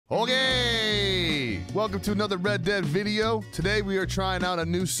Okay, welcome to another Red Dead video. Today we are trying out a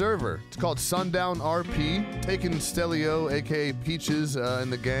new server. It's called Sundown RP. Taking Stelio, aka Peaches,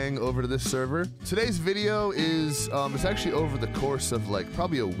 and the gang over to this server. Today's video is it's actually over the course of like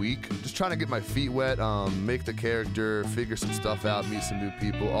probably a week. Just trying to get my feet wet, make the character, figure some stuff out, meet some new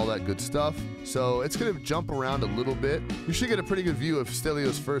people, all that good stuff. So it's gonna jump around a little bit. You should get a pretty good view of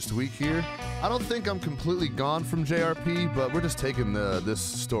Stelio's first week here. I don't think I'm completely gone from JRP, but we're just taking this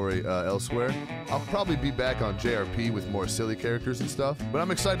story elsewhere. I'll probably be back on JRP with more silly characters and stuff, but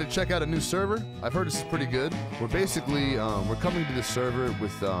I'm excited to check out a new server. I've heard this is pretty good. We're basically, we're coming to this server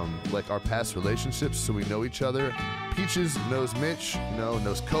with like our past relationships, so we know each other. Peaches knows Mitch,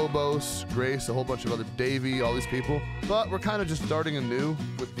 knows Kobos, Grace, a whole bunch of other Davey, all these people. But we're kind of just starting anew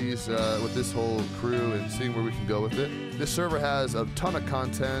with these, with this whole crew and seeing where we can go with it. This server has a ton of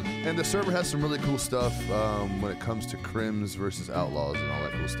content, and the server has some really cool stuff when it comes to Crims versus Outlaws and all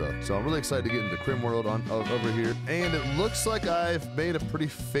that cool stuff. So I'm really excited to get into Crim world over here. And it looks like I've made a pretty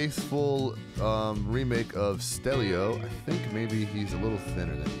faithful remake of Stelio. I think maybe he's a little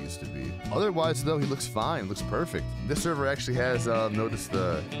thinner than he used to be. Otherwise, though, he looks fine, looks perfect. This server actually has notice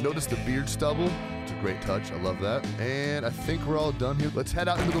the beard stubble. It's a great touch. I love that. And I think we're all done here. Let's head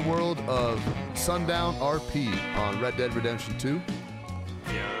out into the world of Sundown RP on Red Dead Redemption 2.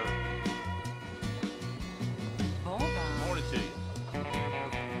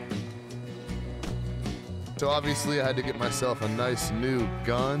 So obviously I had to get myself a nice new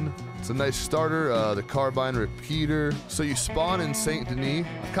gun. It's a nice starter, the carbine repeater. So you spawn in St. Denis.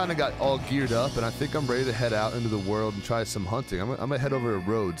 I kind of got all geared up, and I think I'm ready to head out into the world and try some hunting. I'm gonna head over to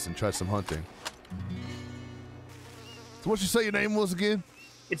Rhodes and try some hunting. So what you say your name was again?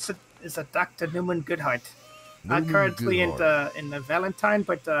 It's a Dr. Newman Goodhart. I'm currently in the Valentine,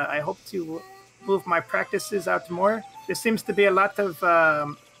 but I hope to move my practices out more. There seems to be a lot of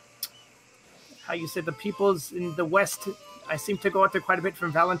how you said the peoples in the West. I seem to go out there quite a bit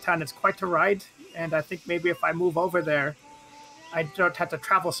from Valentine. It's quite a ride, and I think maybe if I move over there, I don't have to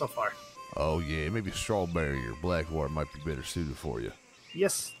travel so far. Oh yeah, maybe Strawberry or Blackwater might be better suited for you.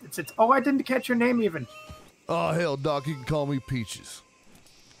 Yes, it's. Oh, I didn't catch your name even. Oh hell, Doc, you can call me Peaches.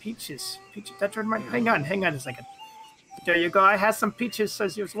 Peaches. That's right. Hang on a second. There you go. I have some peaches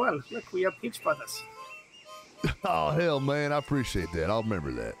as you as well. Look, we are peach brothers. Oh hell, man, I appreciate that. I'll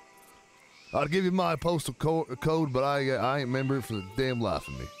remember that. I'll give you my postal code, but I ain't remember it for the damn life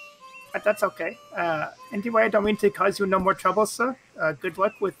of me. But that's okay. Anyway, I don't mean to cause you no more trouble, sir. Good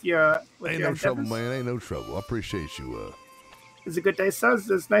luck with your Ain't no trouble, man. Ain't no trouble. I appreciate you. It's a good day, sir.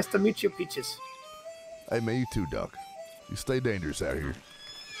 It's nice to meet you, Peaches. Hey, man, you too, Doc. You stay dangerous out here.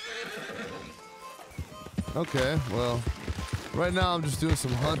 Okay, well, right now I'm just doing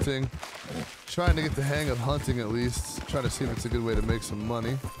some hunting. Trying to get the hang of hunting at least. Trying to see if it's a good way to make some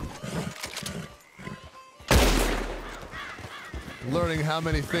money. Learning how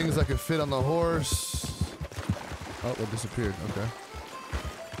many things I could fit on the horse. Oh, it disappeared. Okay.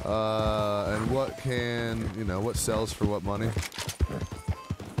 And what can, what sells for what money.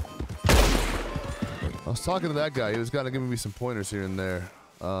 I was talking to that guy. He was kind of giving me some pointers here and there.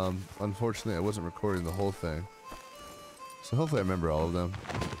 Unfortunately, I wasn't recording the whole thing. So hopefully I remember all of them.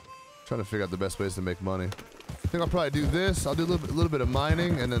 Trying to figure out the best ways to make money. I think I'll probably do this. I'll do a little bit of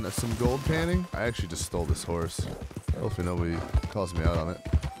mining and then some gold panning. I actually just stole this horse. Hopefully nobody calls me out on it.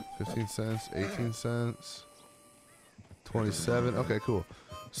 15 cents, 18 cents, 27. Okay, cool.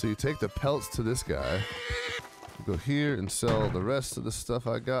 So you take the pelts to this guy. You go here and sell the rest of the stuff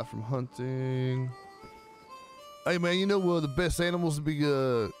I got from hunting. Hey man, the best animals to be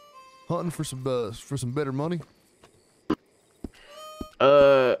hunting for some better money?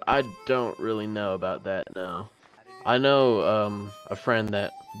 I don't really know about that, no. I know, a friend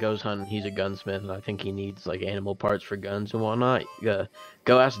that goes hunting. He's a gunsmith, and I think he needs, like, animal parts for guns and whatnot.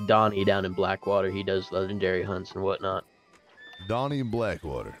 Go ask Donnie down in Blackwater. He does legendary hunts and whatnot. Donnie in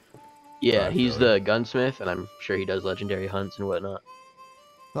Blackwater? Yeah, he's the gunsmith, and I'm sure he does legendary hunts and whatnot.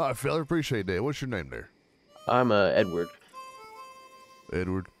 Alright, fella, appreciate that. What's your name there? I'm, Edward.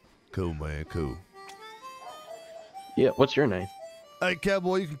 Edward? Cool, man, cool. Yeah, what's your name? Hey,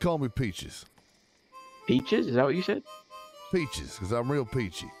 cowboy, you can call me Peaches. Peaches? Is that what you said? Peaches, because I'm real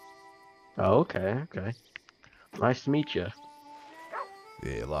peachy. Oh, okay. Nice to meet you.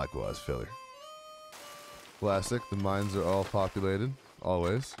 Yeah, likewise, fella. Classic, the mines are all populated,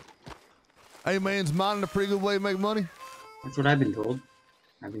 always. Hey, man's mining a pretty good way to make money? That's what I've been told.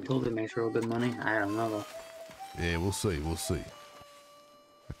 I've been told it makes real good money. I don't know, though. Yeah, we'll see.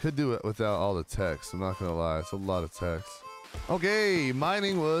 I could do it without all the text. I'm not going to lie. It's a lot of text. Okay,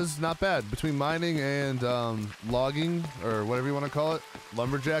 mining was not bad. Between mining and logging, or whatever you want to call it,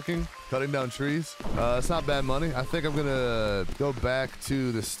 lumberjacking, cutting down trees, it's not bad money. I think I'm gonna go back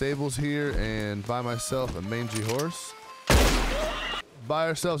to the stables here and buy myself a mangy horse. Buy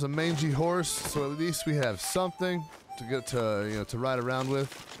ourselves a mangy horse, so at least we have something to get to, to ride around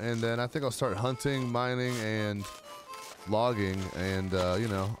with. And then I think I'll start hunting, mining, and logging, and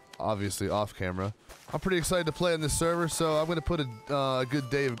obviously off camera. I'm pretty excited to play on this server, so I'm gonna put a good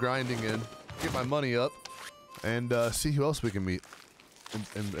day of grinding in, get my money up, and see who else we can meet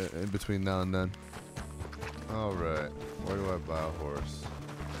in between now and then. All right, where do I buy a horse?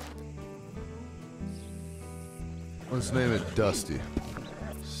 Let's name it Dusty.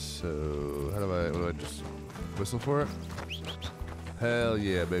 So what do I just whistle for it? Hell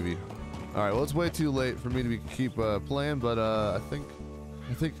yeah, baby. All right, well, it's way too late for me to keep playing, but I think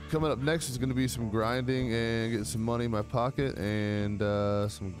coming up next is going to be some grinding and getting some money in my pocket and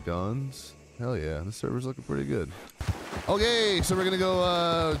some guns. Hell yeah, this server's looking pretty good. Okay, so we're going to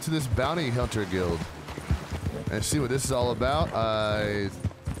go to this bounty hunter guild and see what this is all about. I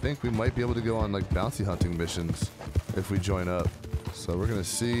think we might be able to go on like bounty hunting missions if we join up. So we're going to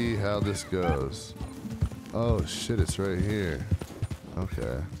see how this goes. Oh shit, it's right here.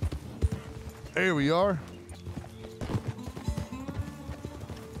 Okay. Here we are.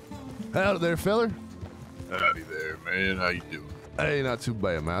 Howdy there, feller. Howdy there, man. How you doing? Hey, not too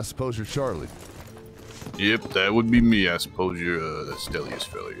bad, man. I suppose you're Charlie. Yep, that would be me. I suppose you're the stealthiest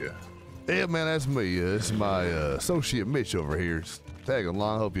fella, yeah. Yeah, man, that's me. This is my associate Mitch over here. Tag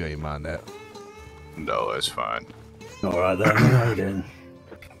along. Hope you ain't mind that. No, that's fine. All right, then. How you doing?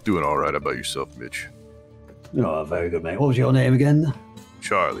 Doing all right. How about yourself, Mitch? Oh, very good, mate. What was your name again?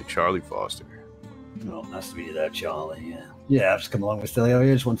 Charlie Foster. Oh, nice to meet you there, Charlie. Yeah. Yeah, I've just come along with Stelio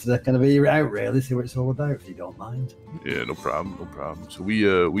here. Just wanted to kind of hear it out, really, see what it's all about, if you don't mind. Yeah, no problem. So we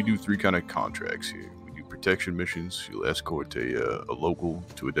do 3 kind of contracts here. We do protection missions. You'll escort a local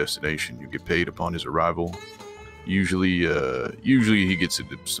to a destination. You get paid upon his arrival. Usually he gets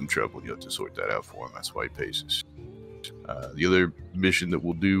into some trouble. You have to sort that out for him. That's why he pays us. The other mission that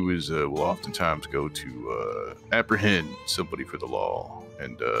we'll do is we'll oftentimes go to apprehend somebody for the law,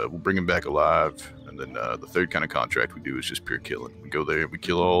 and we'll bring him back alive. And then the third kind of contract we do is just pure killing. We go there, we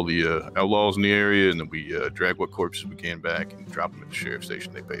kill all the outlaws in the area, and then we drag what corpses we can back and drop them at the sheriff's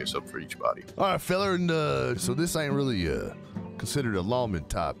station. They pay us up for each body. All right, fella, and so this ain't really considered a lawman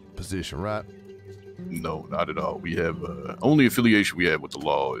type position, right? No, not at all. We have only affiliation we have with the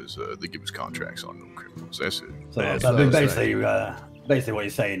law is they give us contracts on no criminals. That's it. So Yeah, basically what you're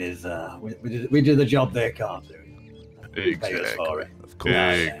saying is we do the job they can't do. Pay us for it. Of course.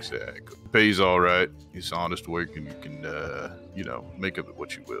 Exactly. Pays all right. It's honest work, and you can make of it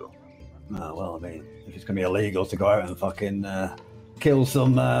what you will. Oh, well, I mean, if it's gonna be illegal to go out and fucking kill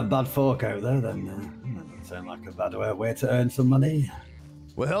some bad folk out there, then that doesn't sound like a bad way to earn some money.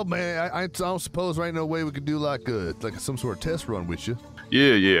 Well, hell, man, I don't suppose there ain't no way we could do like some sort of test run with you.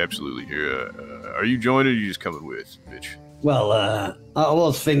 Yeah, absolutely. Here, are you joining or are you just coming with, bitch? Well, I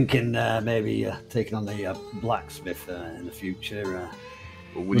was thinking maybe taking on the blacksmith in the future.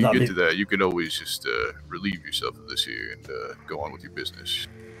 Well, when you get to that, you can always just relieve yourself of this here and go on with your business.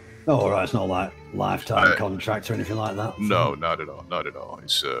 Oh, all right. It's not like lifetime contract or anything like that. So. No, not at all.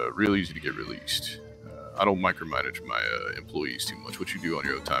 It's real easy to get released. I don't micromanage my employees too much. What you do on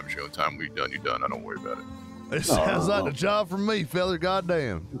your own time is your own time. When you're done, you're done. I don't worry about it. It sounds like a job for me, fella.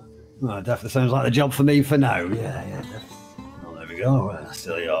 Goddamn. Well, it definitely sounds like the job for me for now. Yeah, definitely. Well, there we go.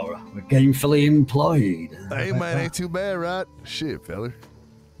 Still you are. We're gainfully employed. Hey, man, ain't too bad, right? Shit, fella.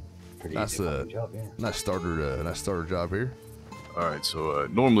 Pretty Nice, easy job, yeah. nice starter job here. All right, so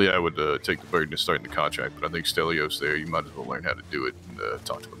normally I would take the burden of starting the contract, but I think Stelios there, you might as well learn how to do it and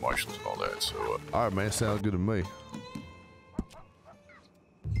talk to the marshals and all that. So, all right, man, sounds good to me.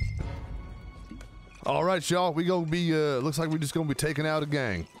 All right, y'all, we gonna be. Looks like we're just gonna be taking out a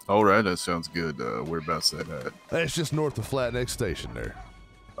gang. all right, that sounds good. Whereabouts that at? It's just north of Flat Neck Station there.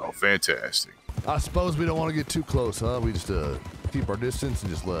 Oh, fantastic. I suppose we don't want to get too close, huh? We just keep our distance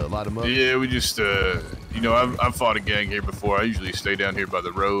and just light them up. Yeah, we just, I've fought a gang here before. I usually stay down here by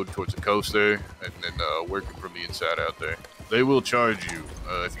the road towards the coast there, and then working from the inside out there. They will charge you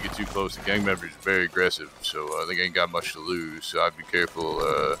if you get too close. The gang members are very aggressive, so they ain't got much to lose. So I'd be careful,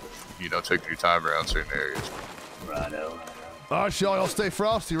 taking your time around certain areas. Righto. All right, y'all stay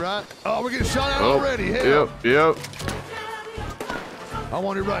frosty, right? Oh, we're getting shot at already. Hell. Yep. I'm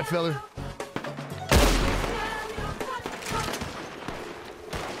on your right, feller.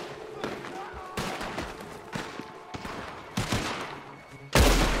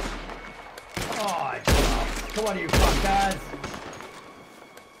 Come on, you fuckers.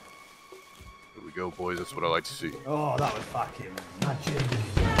 Here we go, boys. That's what I like to see. Oh, that was fucking magic.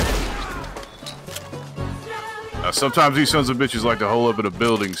 Sometimes these sons of bitches like to hole up in a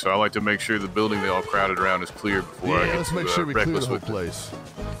building, so I like to make sure the building they all crowded around is clear before I get let's to, make sure we clear the whole with place.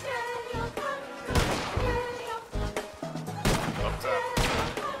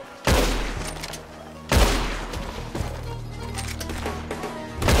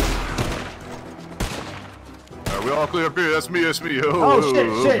 We all clear up here. That's me. Oh,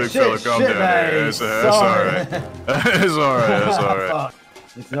 shit, big fella, calm down. That's all right. That's all right. That's all right.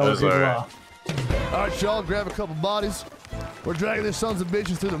 It's no good law. All right, y'all, grab a couple bodies. We're dragging these sons of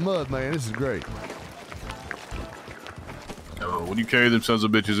bitches through the mud, man. This is great. When you carry them sons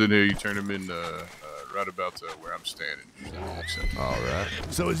of bitches in here, you turn them in right about where I'm standing. All right.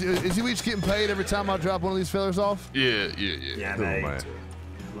 So is you each getting paid every time I drop one of these fellers off? Yeah, Yeah, Cool, mate. man.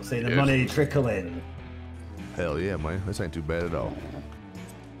 We'll see the money trickle in. Hell yeah, man. This ain't too bad at all.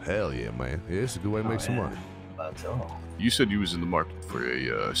 Hell yeah, man. Yeah, it's a good way to make some money. That's all. You said you was in the market for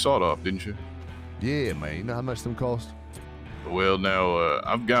a sawed-off, didn't you? Yeah, man. You know how much them cost? Well, now,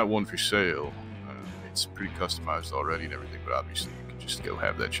 I've got one for sale. It's pretty customized already and everything, but obviously you can just go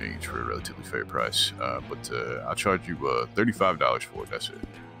have that change for a relatively fair price. But I'll charge you $35 for it, that's it.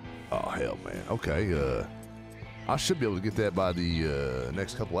 Oh, hell, man. Okay, I should be able to get that by the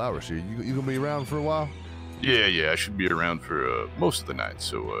next couple hours here. You gonna be around for a while? Yeah, I should be around for most of the night.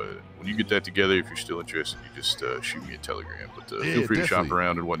 So when you get that together, if you're still interested, you just shoot me a telegram. But feel free to shop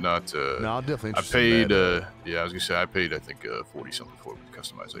around and whatnot. No, I'll definitely. I paid. I was gonna say I paid. I think 40 something for it with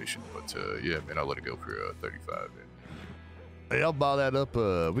customization. But yeah, man, I'll let it go for 35. Hey, I'll buy that up.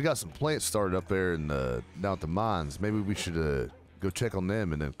 We got some plants started up there and down at the mines. Maybe we should go check on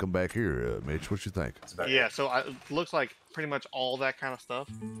them and then come back here, Mitch. What you think? Yeah, so it looks like pretty much all that kind of stuff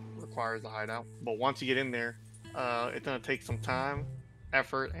requires a hideout. But once you get in there, it's gonna take some time,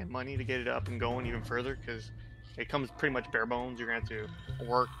 effort, and money to get it up and going even further because it comes pretty much bare bones. You're gonna have to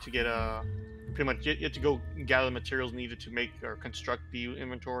work to get pretty much you have to go gather the materials needed to make or construct the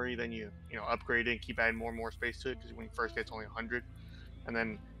inventory. Then you upgrade it and keep adding more and more space to it because when you first get it's only 100, and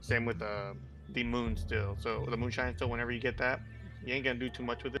then same with the moon still. So the moonshine still. Whenever you get that, you ain't gonna do too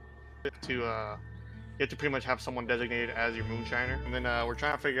much with it. You have to pretty much have someone designated as your moonshiner, and then we're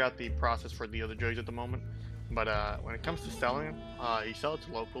trying to figure out the process for the other jugs at the moment. But when it comes to selling them, you sell it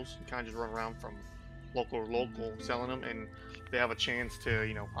to locals. You kind of just run around from local to local selling them, and they have a chance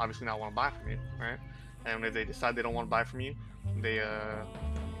to, obviously not want to buy from you, right? And if they decide they don't want to buy from you, they,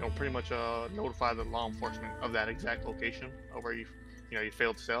 pretty much notify the law enforcement of that exact location of where you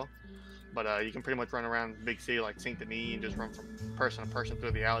failed to sell. But you can pretty much run around the big city like St. Denis and just run from person to person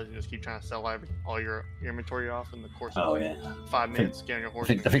through the alleys and just keep trying to sell all your inventory off in the course of 5 minutes. Getting your horse.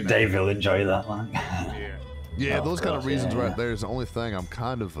 I think Dave will enjoy that one. Yeah, those kind of reasons right there is the only thing I'm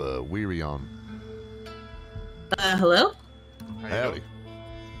kind of weary on. Hello? Howdy.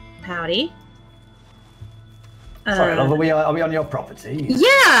 Howdy. Sorry, love, are we on your property?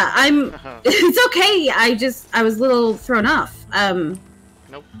 Yeah, I'm. It's okay. I was a little thrown off.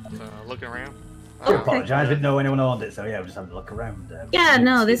 Nope. Looking around. I apologize. I didn't know anyone owned it, so yeah, we just had to look around. Yeah,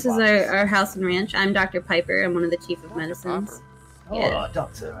 no, this is our house and ranch. I'm Dr. Piper. I'm one of the chief of medicines. Oh, yeah.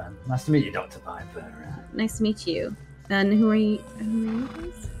 Doctor. Nice to meet you, Dr. Piper. Nice to meet you. And who are you?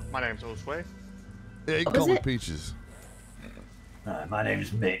 My name's Josue. Yeah, you can call me Peaches. My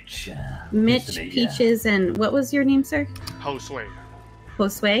name's Mitch. Mitch, nice Peaches, and what was your name, sir? Josue.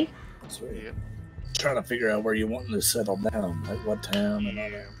 Josue? Yeah. Trying to figure out where you want to settle down, like what town and all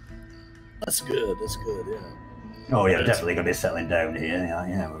that. That's good, yeah. Oh yeah, we're definitely going to be settling down here.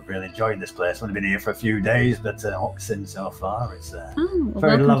 Yeah, we're really enjoying this place. We've only been here for a few days, but Oxon so far, it's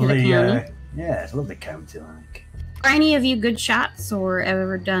very lovely. Yeah, it's a lovely county, like. Are any of you good shots or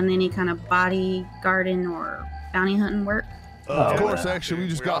ever done any kind of body garden or bounty hunting work? Of course, actually, we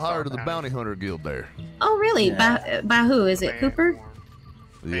just got hired to the Bounty Hunter Guild there. Oh, really? Yeah. By who? Is it Cooper?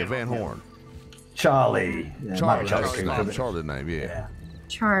 Yeah, Van Horn. Charlie. Charlie name, yeah.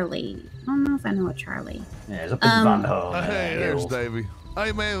 Charlie. I don't know if I know a Charlie. Yeah, it's up in Van Horn. Hey, there's Davey.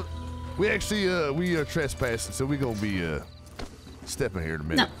 Hey, man, we actually, we are trespassing, so we're going to be stepping here in a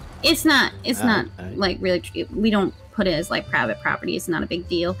minute. No, it's not like really, we don't put it as like private property. It's not a big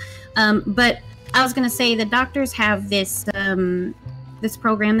deal. But I was going to say the doctors have this, this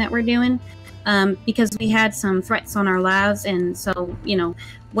program that we're doing because we had some threats on our lives. And so,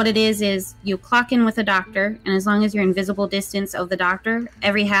 what it is you clock in with a doctor, and as long as you're in visible distance of the doctor,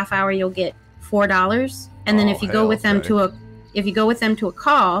 every half hour you'll get $4. And then if you go with them to a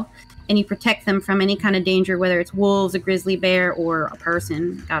call, and you protect them from any kind of danger, whether it's wolves, a grizzly bear, or a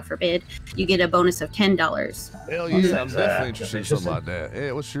person, God forbid, you get a bonus of $10. Hell yeah, I'm definitely interested in something like that.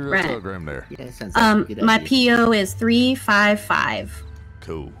 Hey, what's your telegram there? Yeah, sounds like a good my idea. PO is 355.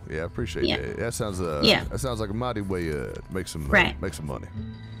 Cool. Yeah, I appreciate that. That sounds that sounds like a mighty way to make some money.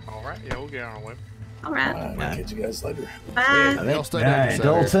 All right, yeah, we'll get on our way. All right. I'll catch you guys later. Bye. I'll stay down Hey, here.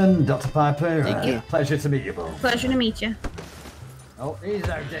 Dalton, Dr. Piper. Thank you. Pleasure to meet you both. Pleasure to meet you. Oh, easy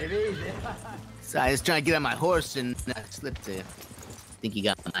there, Davey. Easy. So I was trying to get on my horse and slipped. I think you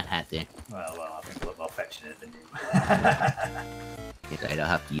got my hat there. Well, I think a lot more affectionate than you. It's alright, I'll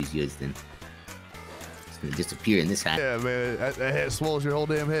have to use yours then. It's gonna disappear in this hat. Yeah, man, that hat swallows your whole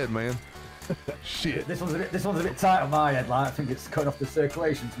damn head, man. Shit. This one's a bit tight on my head, like I think it's cut off the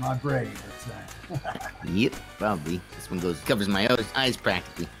circulation to my brain. Yep, probably. This one covers my eyes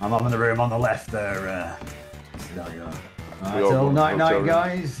practically. I'm up in the room on the left there. There you are. We all Till go night, hotel room.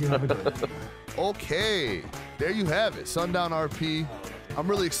 guys. You have a good one. Okay, there you have it, Sundown RP. I'm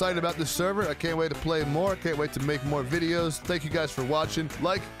really excited about this server. I can't wait to play more. I can't wait to make more videos. Thank you guys for watching.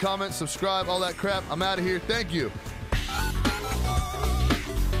 Like, comment, subscribe, all that crap. I'm out of here. Thank you.